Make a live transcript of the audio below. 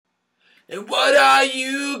And what are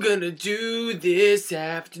you gonna do this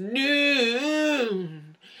afternoon?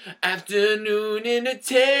 Afternoon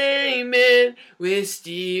entertainment with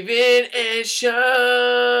Steven and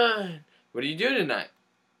Sean. What are you doing tonight?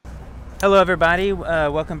 Hello, everybody.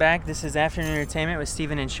 Welcome back. This is Afternoon Entertainment with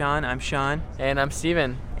Steven and Sean. I'm Sean. And I'm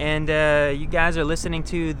Steven. And you guys are listening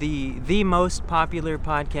to the most popular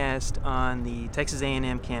podcast on the Texas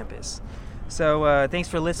A&M campus. So thanks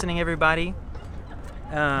for listening, everybody.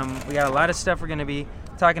 We got a lot of stuff we're going to be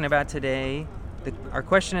talking about today. Our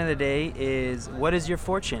question of the day is, what is your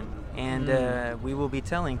fortune? And we will be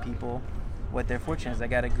telling people what their fortune is. I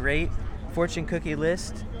got a great fortune cookie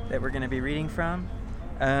list that we're going to be reading from.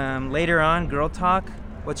 Later on, Girl Talk,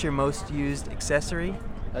 what's your most used accessory?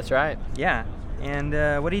 That's right. Yeah. And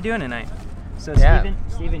what are you doing tonight? So,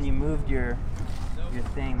 Steven, you moved your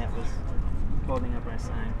thing that was holding up our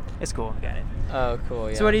sign. It's cool. Got it. Oh, cool,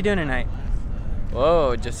 yeah. So what are you doing tonight?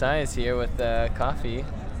 Whoa, Josiah's here with coffee.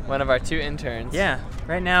 One of our 2 interns. Yeah.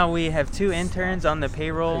 Right now we have 2 interns on the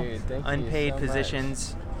payroll, Dude, unpaid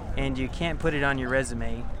positions, and you can't put it on your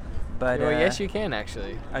resume. But well, yes, you can,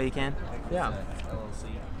 actually. Oh, you can? Yeah.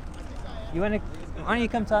 Why don't you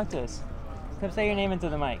come talk to us? Come say your name into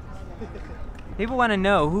the mic. People want to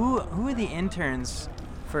know who are the interns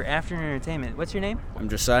for Afternoon Entertainment. What's your name? I'm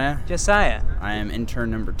Josiah. Josiah. I am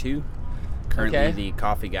intern number 2. Currently the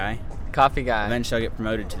coffee guy. Coffee guy. Eventually I'll get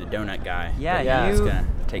promoted to the donut guy. Yeah. It's gonna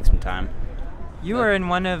take some time. You are in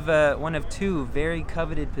one of 2 very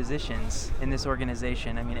coveted positions in this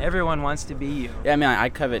organization. I mean, everyone wants to be you. Yeah, I mean, I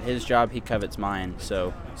covet his job, he covets mine,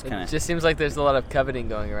 so it's kind of... It just seems like there's a lot of coveting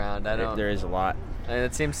going around. There is a lot. And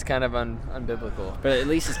it seems kind of unbiblical. But at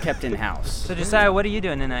least it's kept in-house. So, Josiah, what are you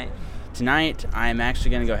doing tonight? Tonight, I'm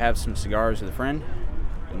actually going to go have some cigars with a friend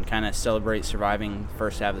and kind of celebrate surviving the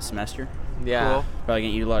first half of the semester. Yeah. Cool. Probably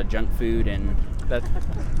going to eat a lot of junk food and...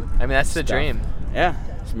 That's the dream. Yeah.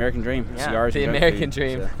 It's American dream. Yeah, Cigars the and American food,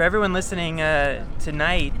 dream. So. For everyone listening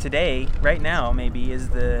today, right now maybe,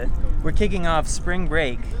 we're kicking off spring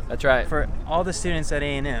break. That's right. For all the students at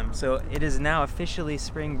A&M. So it is now officially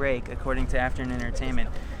spring break according to Afternoon Entertainment.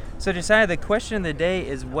 So Josiah, the question of the day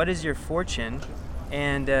is, what is your fortune?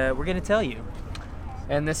 And we're going to tell you.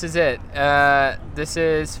 And this is it. This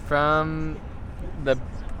is from the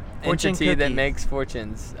Fortune entity cookie. that makes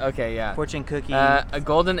fortunes. Okay, yeah. Fortune cookie. A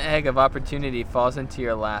golden egg of opportunity falls into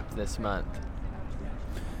your lap this month.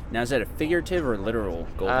 Now, is that a figurative or literal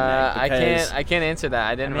golden egg? I can't answer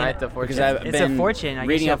that. I didn't write the fortune. Because I've It's been a fortune. I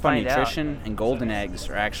reading guess up on you'll find nutrition, and golden eggs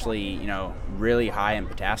are actually, really high in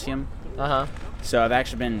potassium. Uh-huh. So I've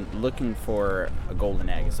actually been looking for a golden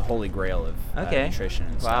egg. It's the holy grail of nutrition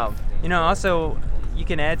and Wow. stuff. Also, you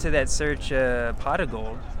can add to that search pot of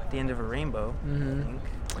gold at the end of a rainbow. Mm-hmm. I think.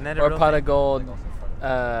 Isn't that a Or real pot thing? of gold.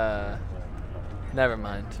 Never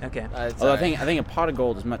mind. Okay. Although I think a pot of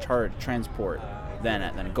gold is much harder to transport than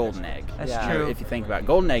a golden egg. That's true. If you think about it.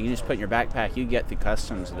 Golden egg, you just put in your backpack, you get the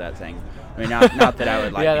customs of that thing. I mean, not that I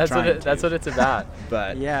would like. Yeah, that's what it's about.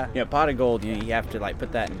 But pot of gold, you have to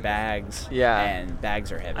put that in bags. Yeah. And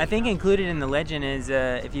bags are heavy. I think included in the legend is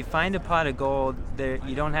if you find a pot of gold,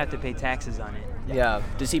 you don't have to pay taxes on it. Yeah.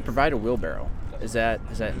 Does he provide a wheelbarrow? Is that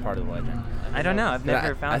part of the legend? I don't know. I've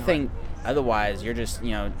never found I one. think otherwise you're just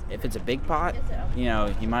if it's a big pot,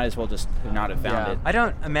 you might as well just not have found it. I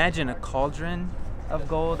don't imagine a cauldron of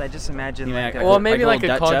gold. I just imagine maybe like a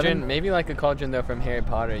Dutch cauldron. oven? Maybe like a cauldron though from Harry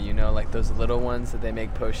Potter. Like those little ones that they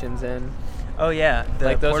make potions in. Oh yeah, the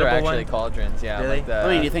like those are portable actually one? cauldrons. Yeah. Really? Like the I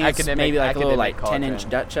mean, you think it's maybe like a little 10-inch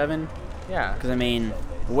Dutch oven? Yeah. Because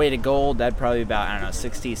weight of gold, that'd probably be about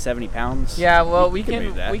 60, 70 pounds. Yeah, well, we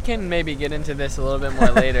move that. can maybe get into this a little bit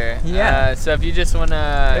more later. Yeah. So if you just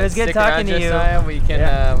wanna It was good stick talking around, to you. Josiah, we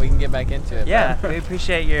can get back into it. Yeah, we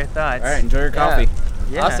appreciate your thoughts. All right, enjoy your coffee.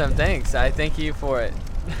 Yeah. Awesome, thanks. I thank you for it.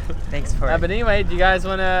 Thanks for it. But anyway, do you guys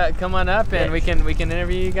wanna come on up and we can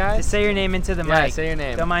interview you guys? Just say your name into the mic. Yeah, say your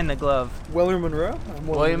name. Don't mind the glove. William Monroe.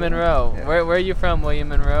 William Monroe. Yeah. Where are you from, William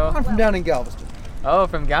Monroe? I'm from down in Galveston. Oh,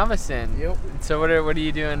 from Galveston. Yep. So what are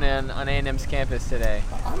you doing on A&M's campus today?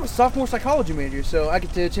 I'm a sophomore psychology major, so I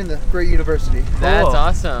get to attend the great university. That's Cool.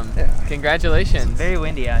 awesome. Yeah. Congratulations. It's very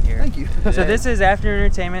windy out here. Thank you. So this is Afternoon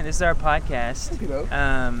Entertainment. This is our podcast. Thank you, Bo.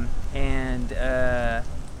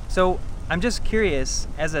 So I'm just curious,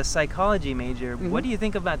 as a psychology major, Mm-hmm. what do you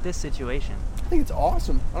think about this situation? I think it's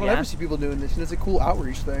awesome. I don't Yeah. ever see people doing this, and it's a cool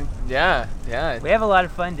outreach thing. Yeah. We have a lot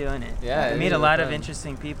of fun doing it. Yeah, We it meet is a lot fun. of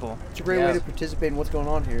interesting people. It's a great Yeah. way to participate in what's going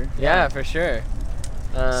on here. Yeah, for sure.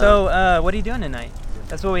 So what are you doing tonight?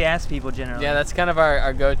 That's what we ask people generally. Yeah, that's kind of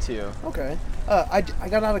our go-to. Okay. I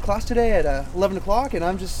got out of class today at 11 o'clock, and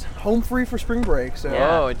I'm just home free for spring break. So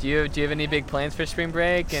Oh, do you have any big plans for spring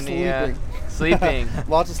break? Any sleeping?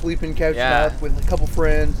 Lots of sleeping, couching Yeah. up with a couple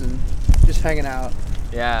friends, and just hanging out.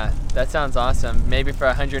 Yeah, that sounds awesome. Maybe for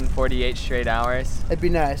 148 straight hours. It'd be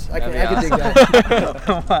nice. I That'd could be dig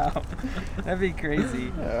that. Wow, that'd be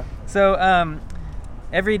crazy. Yeah. So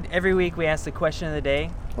every week we ask the question of the day.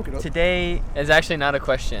 Okay. Today It's actually not a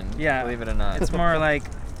question. Yeah. Believe it or not. it's more like,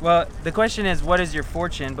 well, the question is what is your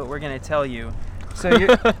fortune, but we're gonna tell you. So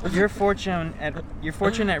your fortune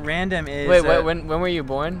at random is. Wait, when were you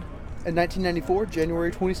born? In 1994,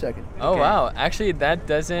 January 22nd. Oh Okay. wow, actually that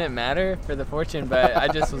doesn't matter for the fortune, but I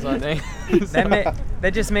just was wondering.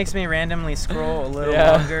 That just makes me randomly scroll a little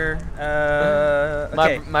Yeah. longer.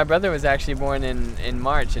 Okay. My brother was actually born in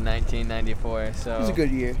March in 1994, so It was a good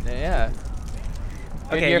year. Yeah.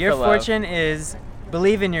 Good Okay, year your for love. fortune is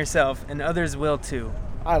believe in yourself, and others will too.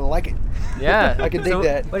 I like it. Yeah. I can dig So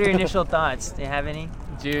that. what are your initial thoughts? Do you have any?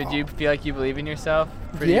 Do you feel like you believe in yourself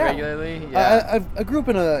pretty Yeah. regularly? Yeah. I grew up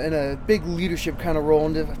in a big leadership kind of role,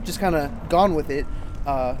 and I've just kind of gone with it.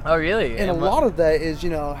 Oh really? And a what- lot of that is,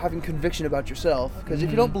 having conviction about yourself. Because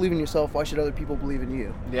if you don't believe in yourself, why should other people believe in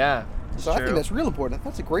you? Yeah. So I true. think that's real important.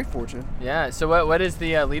 That's a great fortune. Yeah. So what is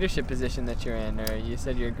the leadership position that you're in, or you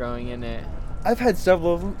said you're growing in it? I've had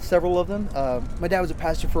several of them. My dad was a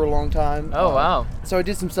pastor for a long time. Oh wow. So I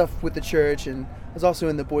did some stuff with the church, and I was also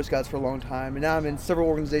in the Boy Scouts for a long time. And now I'm in several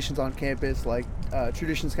organizations on campus, like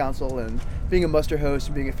Traditions Council, and being a muster host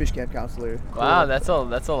and being a fish camp counselor. Wow, that's a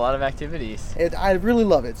lot of activities. I really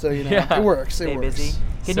love it. So Yeah. it works. Stay It works. busy.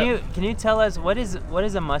 Can So- you tell us what is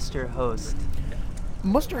a muster host?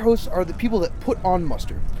 Muster hosts are the people that put on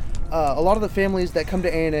muster. A lot of the families that come to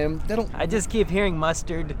A&M, they don't. I just keep hearing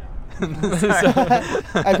mustard.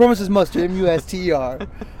 I promise it's muster, M-U-S-T-E-R.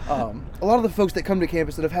 A lot of the folks that come to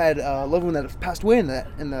campus that have had a loved one that have passed away in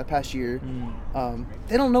the past year,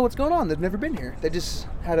 they don't know what's going on. They've never been here. They just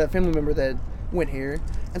had a family member that went here,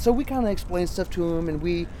 and so we kind of explain stuff to them, and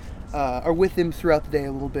we are with them throughout the day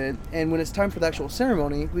a little bit. And when it's time for the actual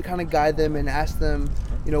ceremony, we kind of guide them and ask them,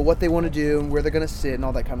 what they want to do and where they're going to sit and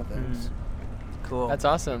all that kind of things. Cool. That's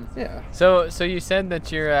awesome. Yeah, So you said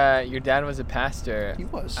that your dad was a pastor. he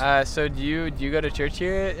was. So do you go to church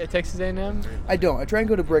here at Texas A&M? I don't. I try and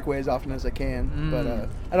go to Breakaway as often as I can, but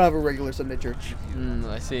I don't have a regular Sunday church.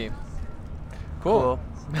 I see. Cool.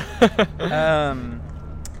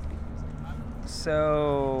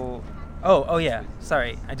 So, oh yeah.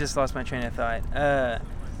 Sorry, I just lost my train of thought.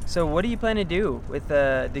 So what do you plan to do with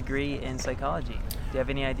a degree in psychology? Do you have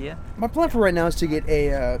any idea? My plan for right now is to get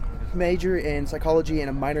a major in psychology and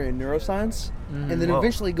a minor in neuroscience, and then Whoa.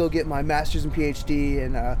 eventually go get my master's and PhD.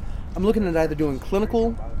 And I'm looking at either doing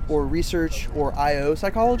clinical or research or IO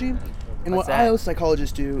psychology. And What's what that? IO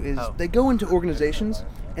psychologists do is they go into organizations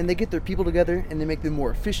and they get their people together and they make them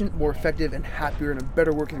more efficient, more effective, and happier, and a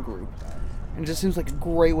better working group. And it just seems like a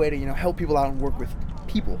great way to help people out and work with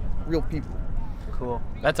people, real people. Cool.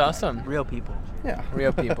 That's awesome. Real people. Yeah.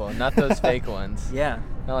 Real people, not those fake ones. Yeah.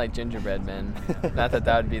 Not like gingerbread men. Not that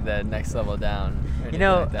would be the next level down. or anything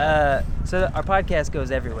like that. So our podcast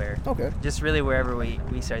goes everywhere. Okay. Just really wherever we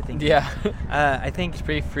start thinking. Yeah. I think. It's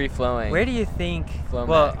pretty free flowing. Where do you think? Flow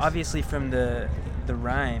Well, Max. obviously from the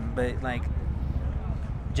rhyme, but like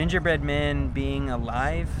gingerbread men being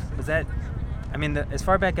alive, was that? I mean, as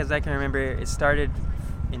far back as I can remember, it started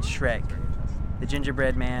in Shrek. The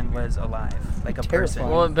gingerbread man was alive, like a person. Terrifying.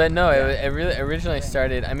 Well, but no, it really originally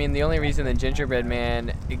started. I mean, the only reason the gingerbread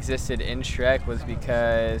man existed in Shrek was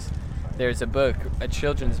because there's a book, a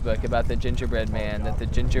children's book about the gingerbread man that the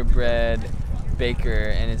gingerbread baker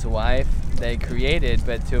and his wife they created,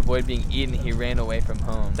 but to avoid being eaten, he ran away from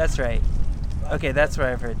home. That's right. Okay, that's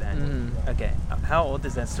where I've heard that. Mhm. Okay, how old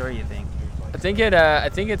is that story? You think? I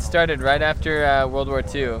think it started right after World War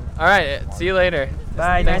II. All right, see you later.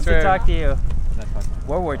 Bye. Thanks Nice to for- talk to you.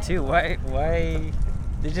 World War II. Why?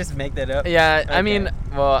 Did you just make that up? Yeah, I Okay. mean,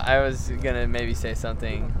 well, I was gonna maybe say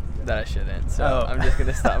something that I shouldn't, so Oh. I'm just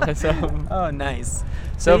gonna stop myself. Oh, nice.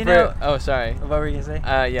 So you for know- oh, sorry. What were you gonna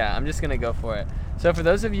say? Yeah, I'm just gonna go for it. So for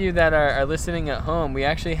those of you that are listening at home, we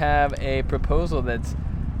actually have a proposal that's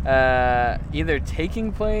either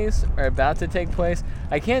taking place or about to take place.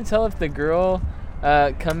 I can't tell if the girl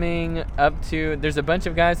coming up to. There's a bunch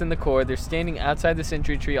of guys in the Corps. They're standing outside the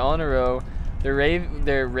Century Tree all in a row. They're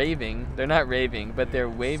raving. They're not raving, but they're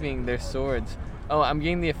waving their swords. Oh, I'm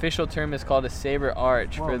getting the official term is called a saber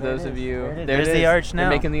arch. Whoa, for there those it of is. you, There it is. there There's it the is. arch They're now.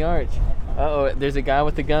 making the arch. Oh, there's a guy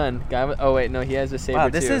with a gun. Oh wait, no, he has a saber Wow,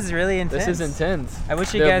 too. this is really intense. This is intense. I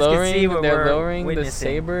wish you They're guys could lowering, see what they're we're lowering the witnessing.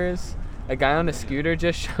 sabers. A guy on a scooter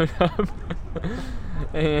just showed up.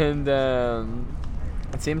 And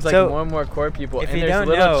it seems like So, more and more core people. If And you there's don't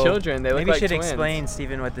little know, children. They look maybe like you should twins. explain,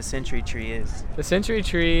 Stephen, what the century tree is. The century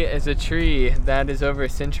tree is a tree that is over a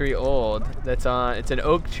century old. It's an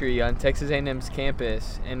oak tree on Texas A&M's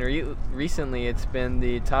campus, and recently it's been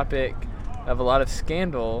the topic of a lot of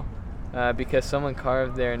scandal because someone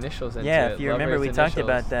carved their initials into it. Yeah, if you remember, we lovers' talked initials.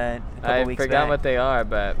 about that a couple weeks I forgot back. what they are,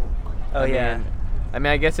 but Oh, yeah. I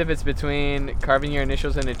mean, I guess if it's between carving your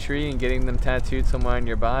initials in a tree and getting them tattooed somewhere on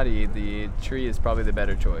your body, the tree is probably the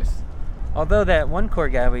better choice. Although that one core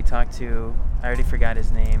guy we talked to, I already forgot his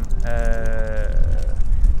name.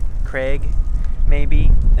 Craig,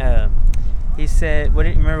 maybe. He said,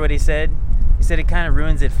 remember what he said? He said it kind of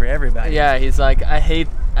ruins it for everybody. Yeah, he's like, I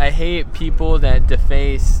hate people that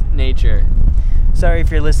deface nature. Sorry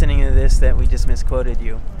if you're listening to this that we just misquoted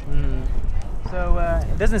you. Mm. So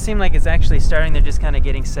it doesn't seem like it's actually starting. They're just kind of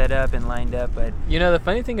getting set up and lined up. But You know, the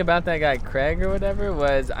funny thing about that guy Craig or whatever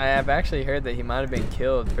was I have actually heard that he might have been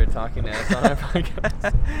killed for talking to us on our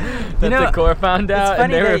podcast. That the core found out,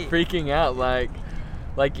 and they were freaking out. Like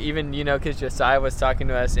even, you know, because Josiah was talking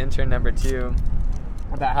to us, intern number 2,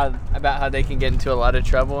 about how they can get into a lot of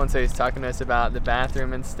trouble, and so he's talking to us about the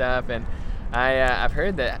bathroom and stuff. And I've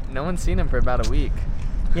heard that no one's seen him for about a week.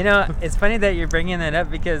 you know, it's funny that you're bringing that up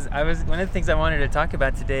because one of the things I wanted to talk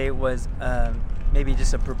about today was maybe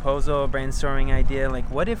just a proposal, brainstorming idea. Like,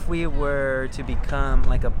 what if we were to become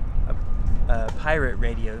like a pirate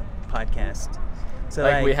radio podcast? So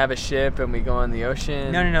Like we have a ship and we go on the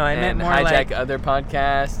ocean. No, I meant more hijack like other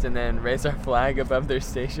podcasts and then raise our flag above their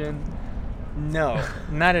station. No,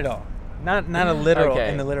 not at all. Not a literal Okay.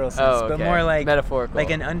 in the literal sense, but okay. more like metaphorical. like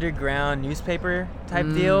an underground newspaper type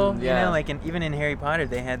deal. yeah. You know, like even in Harry Potter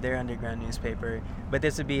they had their underground newspaper, but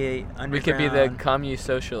this would be a underground. We could be the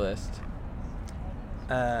commu-socialist,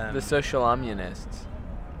 the social communists.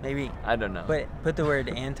 Maybe. I don't know. But put the word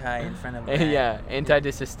anti in front of that. Yeah,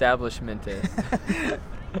 anti-disestablishmentist.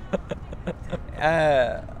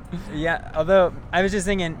 Yeah, although I was just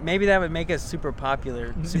thinking maybe that would make us super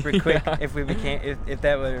popular, super quick Yeah. if we became if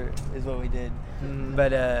that is what we did. Mhm. But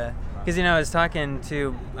because I was talking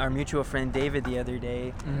to our mutual friend David the other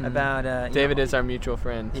day about David is our mutual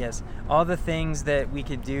friend. Yes, all the things that we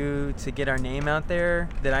could do to get our name out there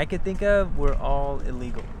that I could think of were all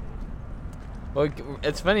illegal. Well,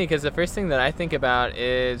 it's funny because the first thing that I think about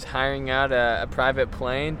is hiring out a private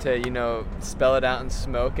plane to, you know, spell it out in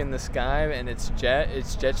smoke in the sky, and it's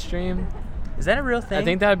Jetstream. Is that a real thing? I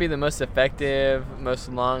think that would be the most effective, most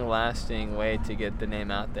long-lasting way to get the name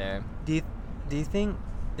out there. Do you think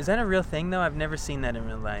is that a real thing though? I've never seen that in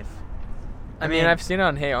real life. I mean, I've seen it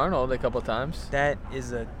on Hey Arnold a couple times, That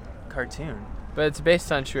is a cartoon. but it's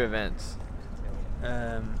based on true events.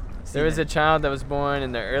 There was seen a child that was born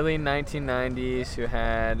in the early 1990s who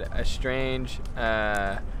had a strange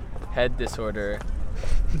head disorder.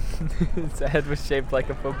 His head was shaped like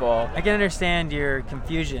a football. I can understand your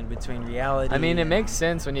confusion between reality. I mean, it and- makes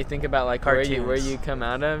sense when you think about like where Cartoons. you come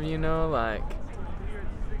out of, you know, like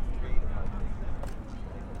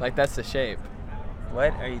that's the shape.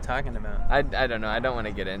 What are you talking about? I don't know. I don't want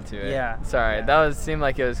to get into it. Yeah. Sorry. Yeah. That seemed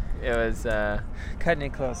like it was Cutting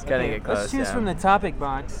it close. Cutting it close, Let's choose yeah. from the topic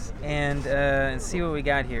box and see what we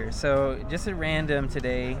got here. So just at random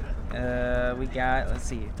today, we got, let's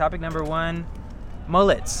see, topic number 1,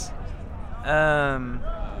 mullets.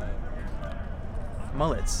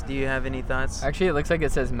 Mullets. Do you have any thoughts? Actually, it looks like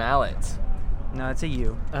it says mallets. No, it's a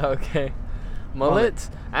U. Okay. Mullets.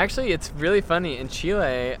 Actually, it's really funny. In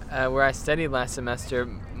Chile, where I studied last semester,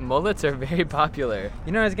 mullets are very popular.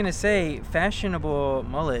 You know, I was gonna say fashionable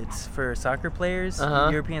mullets for soccer players,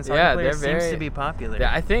 European soccer Yeah, players, they're seems very- to be popular.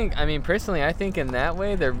 Yeah, I mean, personally, I think in that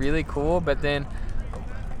way they're really cool. But then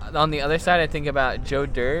on the other side, I think about Joe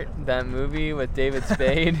Dirt, that movie with David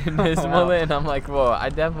Spade and his Oh, wow. mullet, and I'm like, whoa, I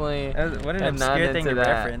definitely What an am not obscure thing to into that.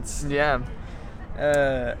 reference. Yeah.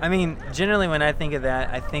 I mean, generally when I think of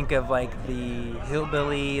that, I think of like the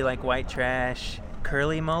hillbilly, like white trash,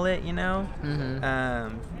 curly mullet. You know.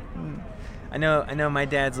 Mm-hmm. I know. My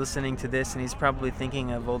dad's listening to this, and he's probably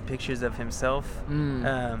thinking of old pictures of himself.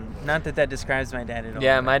 Not that describes my dad at all.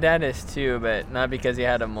 Yeah, but- my dad is too, but not because he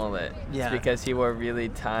had a mullet. Yeah. It's because he wore really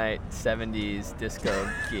tight 70s disco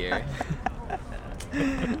gear.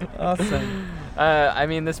 Awesome. I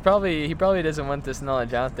mean, he probably doesn't want this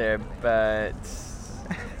knowledge out there, but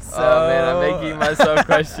So, oh man, I'm making myself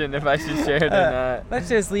question if I should share it or not. Let's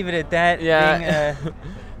just leave it at that. Yeah. being,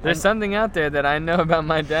 There's something out there that I know about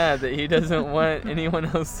my dad that he doesn't want anyone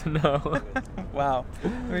else to know. wow.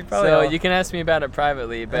 We probably So all- you can ask me about it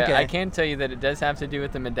privately, but Okay. I can tell you that it does have to do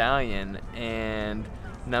with the medallion and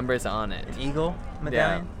numbers on it. An eagle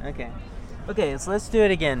medallion? Okay. Okay, so let's do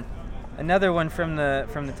it again. Another one from the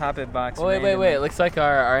topic box. Oh, wait. It looks like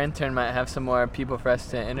our intern might have some more people for us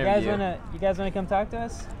to interview. You guys wanna come talk to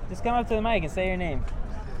us? Just come up to the mic and say your name.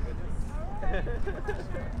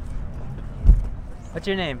 What's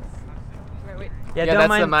your name? Wait. Yeah, Yeah, don't that's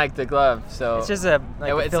mind. the mic, the glove. So It's just a it's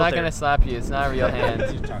filter. not gonna slap you. It's not a real hand.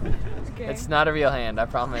 Okay. It's not a real hand. I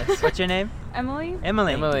promise. What's your name? Emily.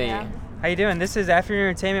 Emily. Emily. Yeah. How you doing? This is Afternoon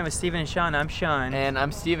Entertainment with Steven and Sean. I'm Sean. And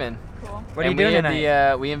I'm Steven. Cool. What are you And doing we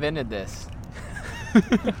tonight? We invented this.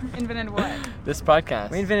 Invented what? This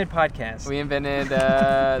podcast. We invented podcasts. We invented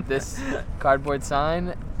this cardboard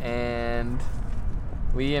sign, and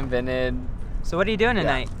we invented. So what are you doing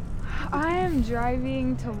tonight? I am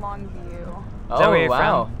driving to Longview. Oh, that where you're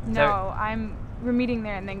wow. from? Is that- No, we're meeting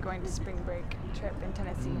there and then going to spring break trip in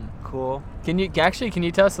Tennessee. Cool. Can you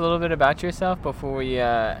tell us a little bit about yourself before we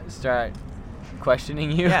start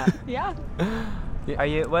questioning you? Yeah. Yeah. Are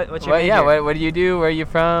you what's your major? Yeah. What do you do? Where are you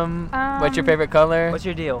from? What's your favorite color? What's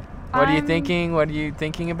your deal? What are you I'm- thinking? What are you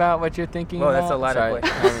thinking about? What you're thinking Whoa, about? that's a lot of Sorry,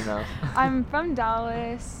 questions. I don't know. I'm from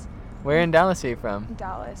Dallas. Where in Dallas are you from?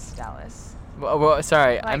 Dallas. Well,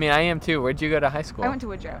 sorry. I Like- mean, I am too. Where'd you go to high school? I went to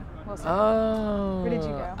Woodrow Wilson. Oh. Where did you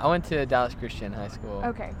go? I went to Dallas Christian High School.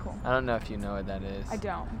 Okay, cool. I don't know if you know what that is. I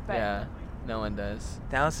don't, but Yeah, no one does.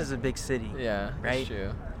 Dallas is a big city. Yeah, Right? that's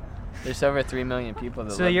true. There's over 3 million people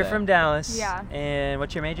that So live you're there. from Dallas. Yeah. And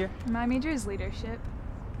what's your major? my major is leadership.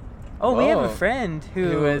 Oh, we have a Whoa. friend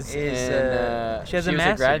who is is in, she has a was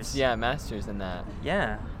master's. master's in that.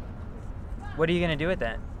 Yeah. What are you gonna do with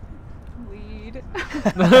that? Weed.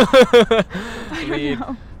 Weed.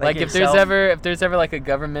 know. Like if there's yourself? ever like a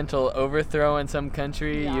governmental overthrow in some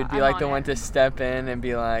country, Yeah, you'd be I'm like on the it. one to step in and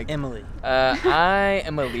be like, Emily. I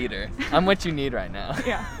am a leader. I'm what you need right now.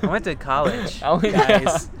 Yeah. I went to college. Oh, yeah.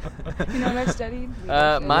 guys. You know what I studied?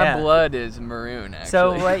 My Leadership. Yeah. blood is maroon, actually.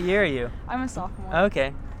 So what year are you? I'm a sophomore.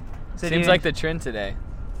 Okay. So do Seems you- like the trend today.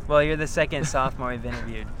 Well, you're the second sophomore we've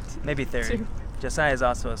interviewed. Maybe third. Two. Josiah is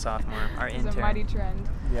also a sophomore, our It's a mighty intern. trend.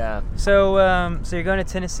 Yeah. So, so you're going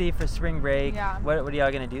to Tennessee for spring break. Yeah. What are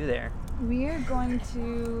y'all gonna do there? We are going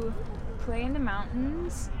to play in the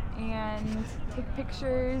mountains and take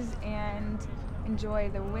pictures and enjoy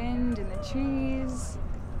the wind and the trees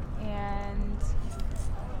and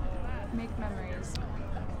make memories.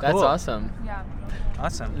 That's Cool. awesome. Yeah.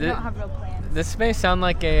 Awesome. We don't have real plans. This may sound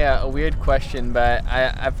like a weird question, but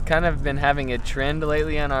I've kind of been having a trend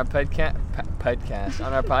lately on our podcast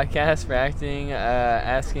for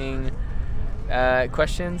asking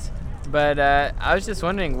questions. But I was just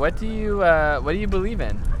wondering, what do you believe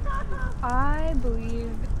in? I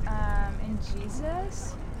believe in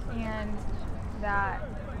Jesus and that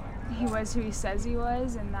he was who he says he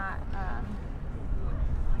was, and that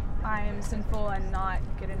I am sinful and not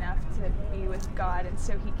good enough to be with God, and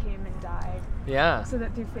so he came and died Yeah, so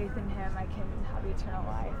that through faith in him I can have eternal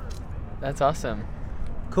life. that's awesome.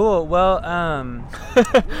 Cool. Well,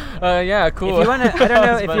 Yeah, cool. if you wanna, I don't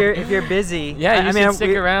know That's if you're busy. Yeah, you should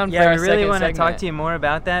stick around Yeah, for we a really second want to talk segment. to you more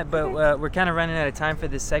about that, but we're kind of running out of time for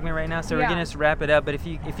this segment right now, so we're Yeah. gonna just wrap it up. But if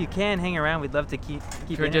you can hang around, we'd love to keep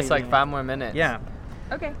for just like interviewing 5 more minutes. you. Yeah.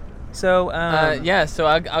 Okay. So Yeah, so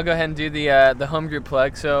I'll go ahead and do the home group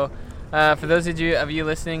plug. So for those of you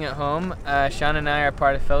listening at home, Sean and I are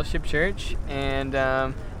part of Fellowship Church, and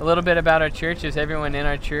a little bit about our church is everyone in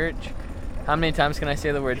our church. How many times can I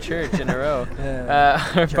say the word church in a row?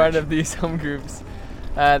 Are part of these home groups.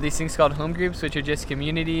 These things called home groups, which are just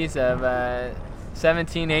communities of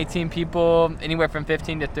 17, 18 people, anywhere from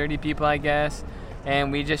 15 to 30 people, I guess.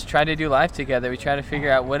 And we just try to do life together. We try to figure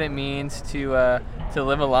out what it means to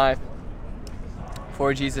live a life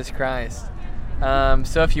for Jesus Christ.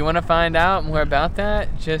 So if you want to find out more about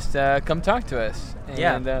that, just come talk to us.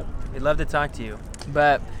 Yeah. And, we'd love to talk to you.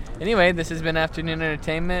 but anyway, this has been Afternoon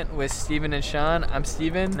Entertainment with Steven and Sean. I'm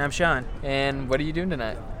Steven. And I'm Sean. And what are you doing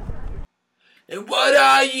tonight? And what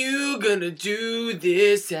are you gonna do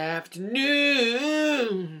this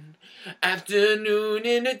afternoon? Afternoon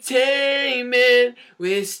entertainment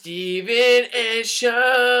with Steven and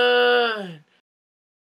Sean.